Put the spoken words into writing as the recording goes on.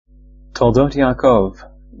Toldot Yaakov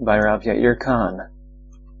by Rav Yair Khan.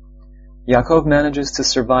 Yaakov manages to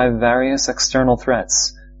survive various external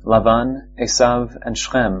threats, Lavan, Esav, and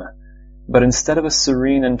Shechem, but instead of a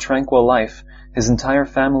serene and tranquil life, his entire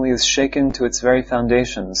family is shaken to its very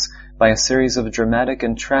foundations by a series of dramatic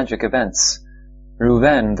and tragic events.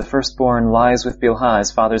 Reuven, the firstborn, lies with Bilhah,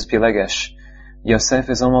 his father's Pilegesh. Yosef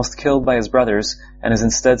is almost killed by his brothers and is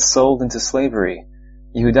instead sold into slavery.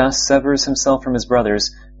 Yehudah severs himself from his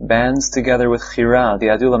brothers, bands together with Chira, the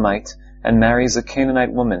Adulamite, and marries a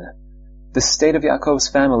Canaanite woman. The state of Yaakov's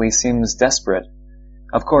family seems desperate.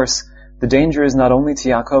 Of course, the danger is not only to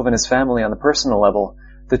Yaakov and his family on the personal level.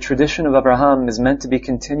 The tradition of Abraham is meant to be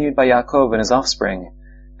continued by Yaakov and his offspring.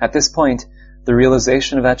 At this point, the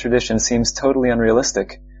realization of that tradition seems totally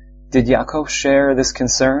unrealistic. Did Yaakov share this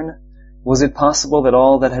concern? Was it possible that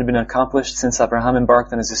all that had been accomplished since Abraham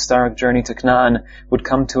embarked on his historic journey to Canaan would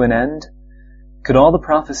come to an end? Could all the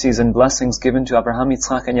prophecies and blessings given to Abraham,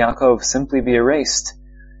 Yitzchak, and Yaakov simply be erased?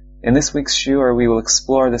 In this week's shiur, we will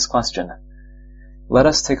explore this question. Let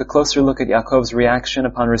us take a closer look at Yaakov's reaction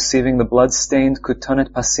upon receiving the blood-stained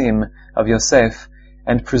Kutonet Pasim of Yosef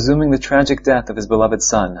and presuming the tragic death of his beloved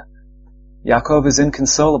son. Yaakov is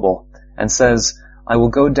inconsolable and says, "I will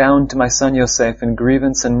go down to my son Yosef in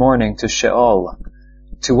grievance and mourning to Sheol."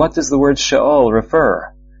 To what does the word Sheol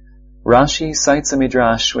refer? Rashi cites a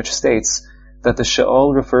midrash which states that the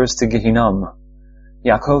Sheol refers to Gehinom.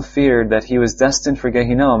 Yaakov feared that he was destined for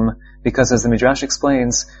Gehinom because, as the midrash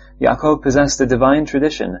explains, Yaakov possessed a divine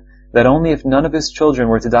tradition that only if none of his children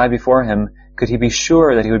were to die before him could he be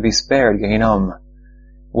sure that he would be spared Gehinom.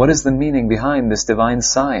 What is the meaning behind this divine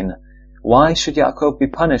sign? Why should Yaakov be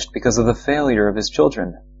punished because of the failure of his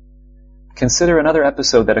children? Consider another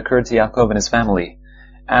episode that occurred to Yaakov and his family.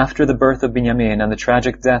 After the birth of Binyamin and the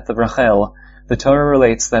tragic death of Rachel, the Torah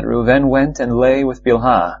relates that Reuven went and lay with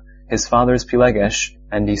Bilhah, his father's Pilegesh,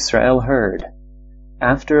 and Yisrael heard.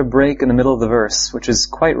 After a break in the middle of the verse, which is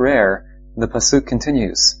quite rare, the pasuk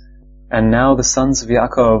continues, "And now the sons of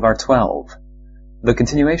Yaakov are 12. The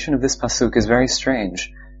continuation of this pasuk is very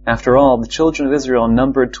strange. After all, the children of Israel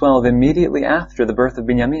numbered 12 immediately after the birth of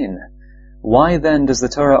Binyamin. Why then does the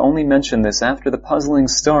Torah only mention this after the puzzling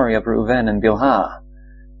story of Reuven and Bilhah?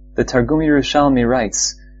 The Targum Yerushalmi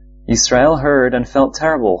writes, "Yisrael heard and felt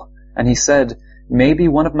terrible, and he said, 'Maybe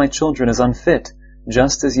one of my children is unfit,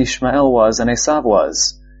 just as Yishmael was and Esav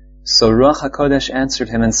was.' So Ruach HaKodesh answered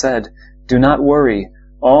him and said, 'Do not worry,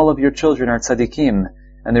 all of your children are tzaddikim,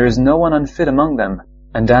 and there is no one unfit among them.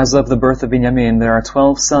 And as of the birth of Binyamin, there are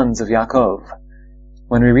 12 sons of Yaakov.'"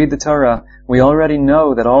 When we read the Torah, we already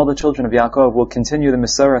know that all the children of Yaakov will continue the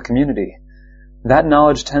Mesorah community. That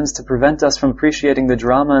knowledge tends to prevent us from appreciating the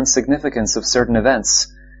drama and significance of certain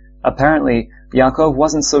events. Apparently, Yaakov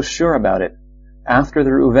wasn't so sure about it. After the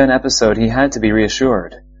Reuven episode, he had to be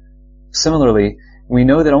reassured. Similarly, we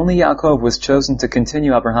know that only Yaakov was chosen to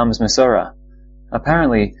continue Abraham's Mesorah.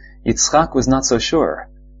 Apparently, Yitzchak was not so sure.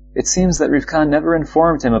 It seems that Rivka never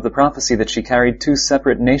informed him of the prophecy that she carried 2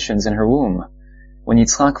 separate nations in her womb. When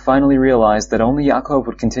Yitzchak finally realized that only Yaakov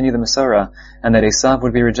would continue the Mesorah and that Esav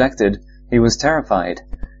would be rejected, he was terrified.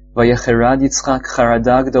 Vayecherad Yitzchak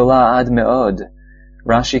charada gdola ad me'od.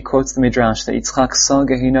 Rashi quotes the midrash that Yitzchak saw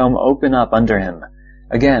Gehinom open up under him.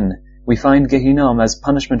 Again, we find Gehinom as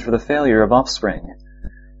punishment for the failure of offspring.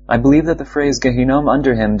 I believe that the phrase Gehinom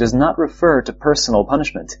under him does not refer to personal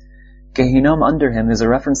punishment. Gehinom under him is a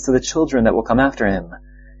reference to the children that will come after him.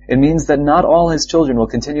 It means that not all his children will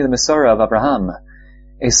continue the Mesorah of Abraham.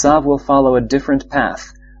 Esav will follow a different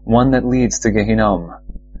path, one that leads to Gehinom.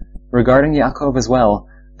 Regarding Yaakov as well,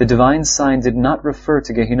 the divine sign did not refer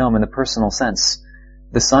to Gehinom in the personal sense.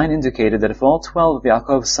 The sign indicated that if all 12 of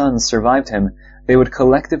Yaakov's sons survived him, they would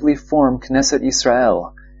collectively form Knesset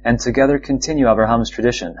Yisrael, and together continue Abraham's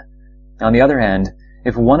tradition. On the other hand,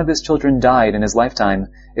 if one of his children died in his lifetime,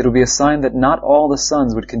 it would be a sign that not all the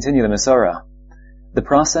sons would continue the Mesorah. The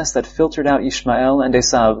process that filtered out Ishmael and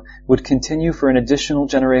Esav would continue for an additional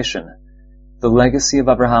generation. The legacy of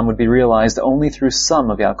Abraham would be realized only through some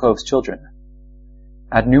of Yaakov's children.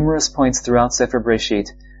 At numerous points throughout Sefer Breshit,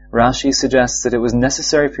 Rashi suggests that it was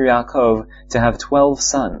necessary for Yaakov to have 12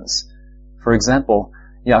 sons. For example,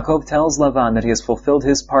 Yaakov tells Lavan that he has fulfilled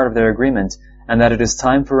his part of their agreement and that it is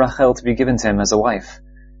time for Rachel to be given to him as a wife.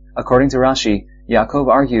 According to Rashi, Yaakov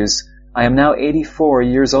argues, "I am now 84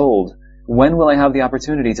 years old. When will I have the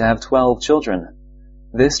opportunity to have 12 children?"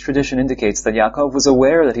 This tradition indicates that Yaakov was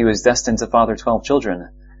aware that he was destined to father 12 children.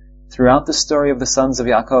 Throughout the story of the sons of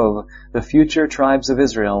Yaakov, the future tribes of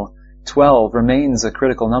Israel, 12 remains a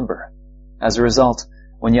critical number. As a result,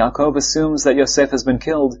 when Yaakov assumes that Yosef has been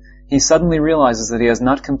killed, he suddenly realizes that he has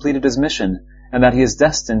not completed his mission and that he is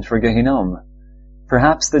destined for Gehinnom.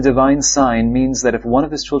 Perhaps the divine sign means that if one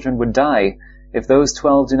of his children would die, if those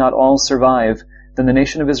 12 do not all survive, then the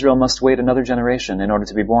nation of Israel must wait another generation in order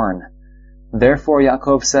to be born. Therefore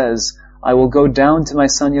Yaakov says, I will go down to my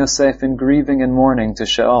son Yosef in grieving and mourning to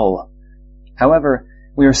Sheol. However,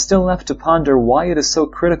 we are still left to ponder why it is so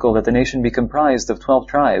critical that the nation be comprised of 12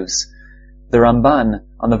 tribes. The Ramban,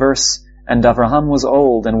 on the verse, and Avraham was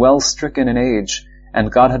old and well stricken in age,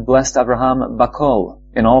 and God had blessed Avraham bakol,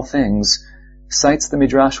 in all things, cites the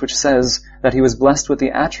Midrash which says that he was blessed with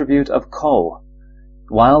the attribute of kol.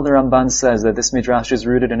 While the Ramban says that this Midrash is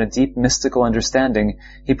rooted in a deep mystical understanding,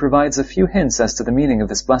 he provides a few hints as to the meaning of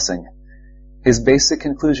this blessing. His basic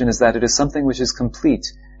conclusion is that it is something which is complete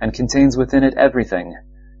and contains within it everything.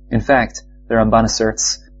 In fact, the Ramban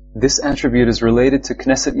asserts, this attribute is related to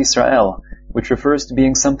Knesset Yisrael, which refers to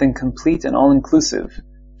being something complete and all-inclusive,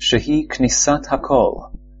 Shehi Knisat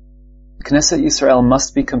HaKol. Knesset Yisrael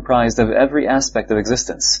must be comprised of every aspect of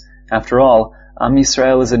existence. After all, Am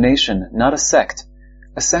Yisrael is a nation, not a sect.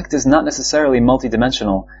 A sect is not necessarily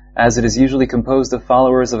multidimensional, as it is usually composed of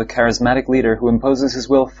followers of a charismatic leader who imposes his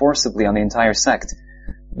will forcibly on the entire sect.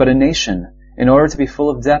 But a nation, in order to be full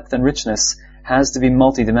of depth and richness, has to be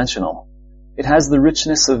multidimensional. It has the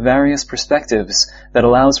richness of various perspectives that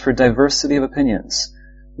allows for diversity of opinions.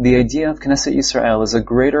 The idea of Knesset Yisrael is a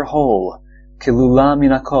greater whole, Kilula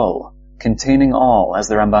min hakol, containing all, as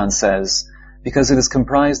the Ramban says, because it is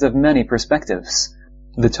comprised of many perspectives.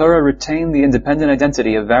 The Torah retained the independent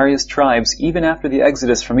identity of various tribes even after the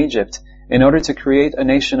exodus from Egypt, in order to create a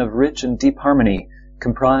nation of rich and deep harmony,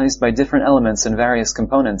 comprised by different elements and various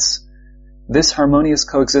components. This harmonious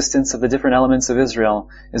coexistence of the different elements of Israel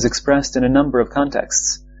is expressed in a number of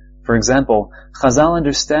contexts. For example, Chazal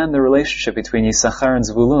understand the relationship between Yisachar and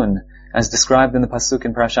Zvulun, as described in the Pasuk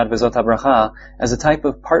in Parashat Vezot HaBracha, as a type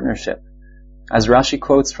of partnership. As Rashi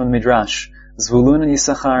quotes from the Midrash, Zvulun and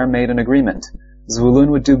Yisachar made an agreement. Zvulun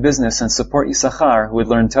would do business and support Yisachar, who would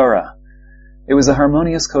learn Torah. It was a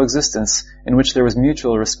harmonious coexistence in which there was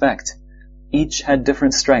mutual respect. Each had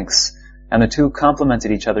different strengths, and the two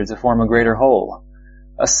complemented each other to form a greater whole.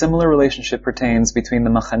 A similar relationship pertains between the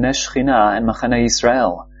Machaneh Shechina and Machaneh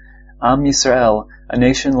Yisrael. Am Yisrael, a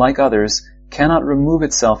nation like others, cannot remove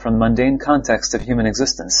itself from the mundane context of human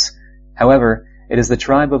existence. However, it is the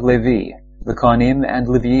tribe of Levi, the Kohanim and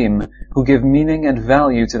Leviim, who give meaning and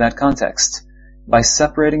value to that context. By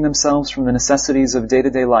separating themselves from the necessities of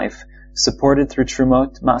day-to-day life, supported through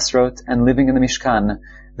Trumot, Masrot, and living in the Mishkan,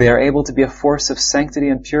 they are able to be a force of sanctity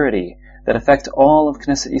and purity that affect all of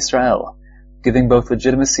Knesset Yisrael, giving both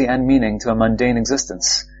legitimacy and meaning to a mundane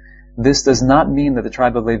existence. This does not mean that the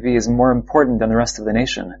tribe of Levi is more important than the rest of the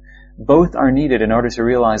nation. Both are needed in order to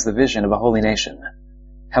realize the vision of a holy nation.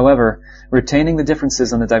 However, retaining the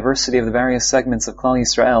differences and the diversity of the various segments of Klal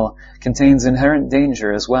Yisrael contains inherent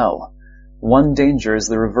danger as well. One danger is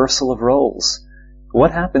the reversal of roles.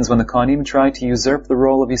 What happens when the Kohanim try to usurp the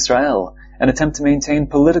role of Yisrael and attempt to maintain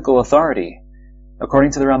political authority?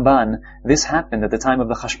 According to the Ramban, this happened at the time of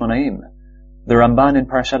the Chashmonaim. The Ramban in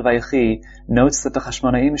Parashat Vayechi notes that the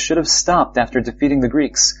Chashmonaim should have stopped after defeating the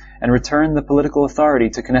Greeks and returned the political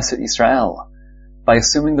authority to Knesset Yisrael. By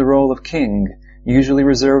assuming the role of king, usually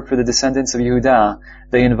reserved for the descendants of Yehudah,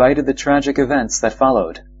 they invited the tragic events that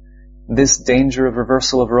followed. This danger of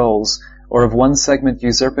reversal of roles, or of one segment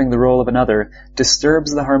usurping the role of another,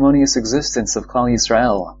 disturbs the harmonious existence of Klal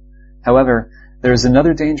Yisrael. However, there is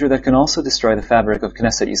another danger that can also destroy the fabric of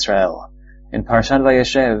Knesset Yisrael. In Parashat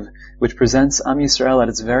Vayeshev, which presents Am Yisrael at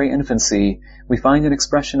its very infancy, we find an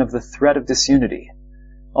expression of the threat of disunity.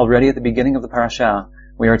 Already at the beginning of the parasha,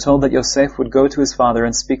 we are told that Yosef would go to his father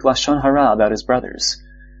and speak Lashon Hara about his brothers.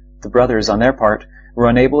 The brothers, on their part, were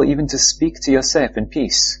unable even to speak to Yosef in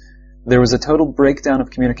peace. There was a total breakdown of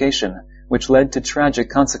communication, which led to tragic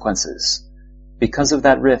consequences. Because of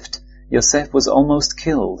that rift, Yosef was almost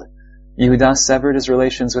killed. Yehudah severed his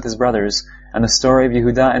relations with his brothers, and the story of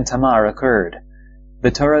Yehudah and Tamar occurred.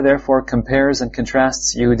 The Torah therefore compares and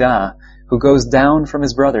contrasts Yehudah, who goes down from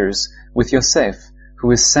his brothers, with Yosef,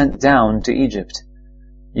 who is sent down to Egypt.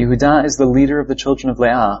 Yehudah is the leader of the children of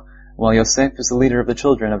Leah, while Yosef is the leader of the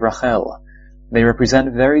children of Rachel. They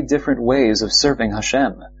represent very different ways of serving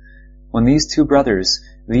Hashem. When these two brothers,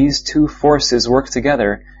 these two forces work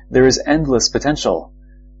together, there is endless potential.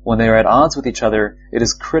 When they are at odds with each other, it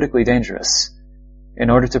is critically dangerous. In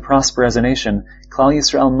order to prosper as a nation, Klal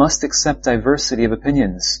Yisrael must accept diversity of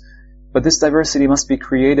opinions. But this diversity must be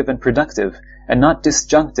creative and productive, and not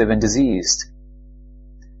disjunctive and diseased.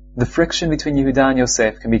 The friction between Yehudah and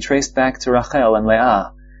Yosef can be traced back to Rachel and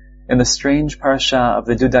Leah. In the strange parasha of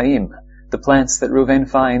the Dudaim, the plants that Reuven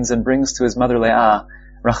finds and brings to his mother Leah,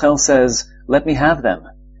 Rachel says, "Let me have them,"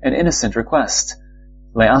 an innocent request.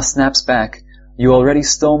 Leah snaps back, "You already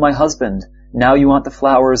stole my husband, now you want the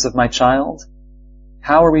flowers of my child?"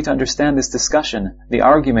 How are we to understand this discussion, the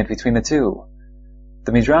argument between the two?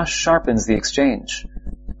 The Midrash sharpens the exchange.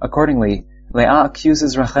 Accordingly, Leah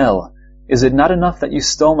accuses Rachel, "Is it not enough that you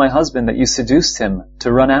stole my husband, that you seduced him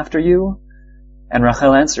to run after you?" And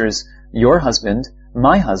Rachel answers, "Your husband,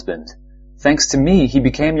 my husband. Thanks to me, he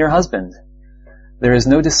became your husband." There is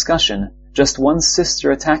no discussion, just one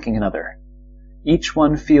sister attacking another. Each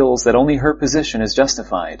one feels that only her position is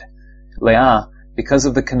justified. Leah, because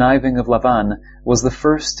of the conniving of Lavan, was the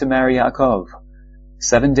first to marry Yaakov.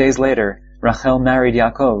 7 days later, Rachel married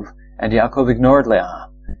Yaakov, and Yaakov ignored Leah.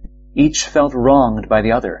 Each felt wronged by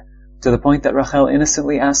the other, to the point that Rachel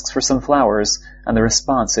innocently asks for some flowers, and the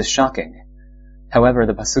response is shocking. However,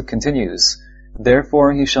 the pasuk continues,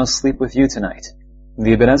 "Therefore he shall sleep with you tonight."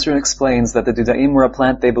 The Ibn Ezra explains that the Dudaim were a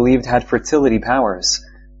plant they believed had fertility powers.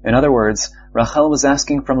 In other words, Rachel was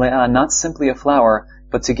asking from Leah not simply a flower,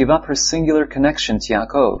 but to give up her singular connection to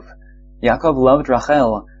Yaakov. Yaakov loved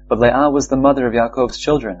Rachel, but Leah was the mother of Yaakov's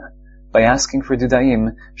children. By asking for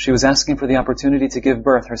Dudaim, she was asking for the opportunity to give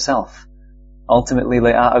birth herself. Ultimately,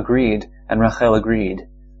 Leah agreed, and Rachel agreed.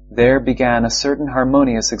 There began a certain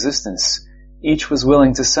harmonious existence. Each was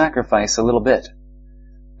willing to sacrifice a little bit.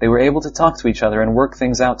 They were able to talk to each other and work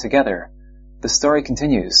things out together. The story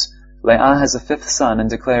continues. Leah has a 5th son and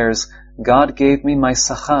declares, "God gave me my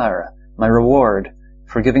sachar, my reward,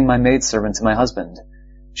 for giving my maidservant to my husband."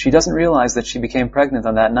 She doesn't realize that she became pregnant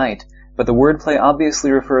on that night, but the wordplay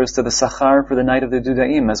obviously refers to the sachar for the night of the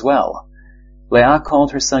Dudaim as well. Leah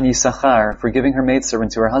called her son Yisachar for giving her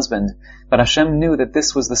maidservant to her husband, but Hashem knew that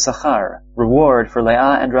this was the sachar, reward for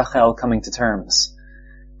Leah and Rachel coming to terms.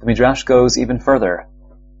 The Midrash goes even further.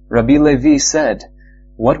 Rabbi Levi said,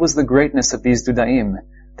 "What was the greatness of these Dudaim,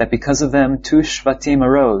 that because of them 2 Shvatim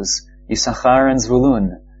arose, Yisachar and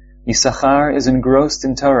Zvulun. Yisachar is engrossed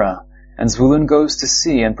in Torah, and Zvulun goes to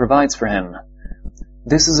sea and provides for him."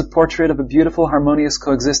 This is a portrait of a beautiful harmonious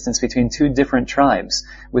coexistence between 2 different tribes,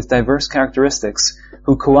 with diverse characteristics,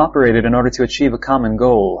 who cooperated in order to achieve a common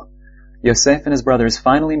goal. Yosef and his brothers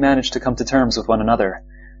finally managed to come to terms with one another.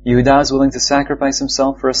 Yehuda is willing to sacrifice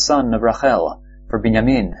himself for a son of Rachel, for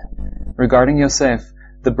Binyamin. Regarding Yosef,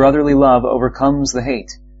 the brotherly love overcomes the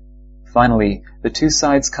hate. Finally, the 2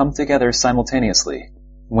 sides come together simultaneously.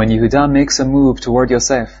 When Yehuda makes a move toward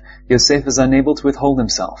Yosef, Yosef is unable to withhold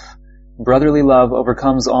himself. Brotherly love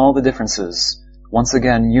overcomes all the differences. Once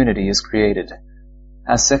again, unity is created.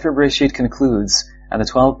 As Sefer Breshit concludes, and the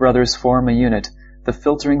 12 brothers form a unit, the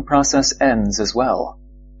filtering process ends as well.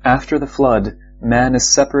 After the flood, man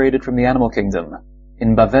is separated from the animal kingdom.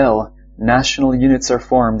 In Bavel, national units are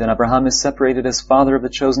formed, and Abraham is separated as father of the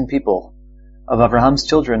chosen people. Of Abraham's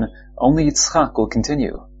children, only Yitzchak will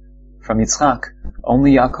continue. From Yitzchak,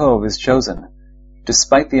 only Yaakov is chosen.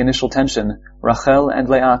 Despite the initial tension, Rachel and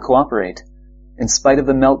Leah cooperate. In spite of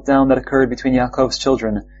the meltdown that occurred between Yaakov's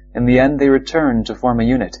children, in the end they return to form a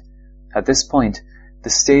unit. At this point,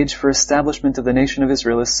 the stage for establishment of the nation of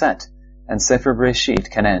Israel is set, and Sefer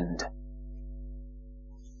Breshit can end.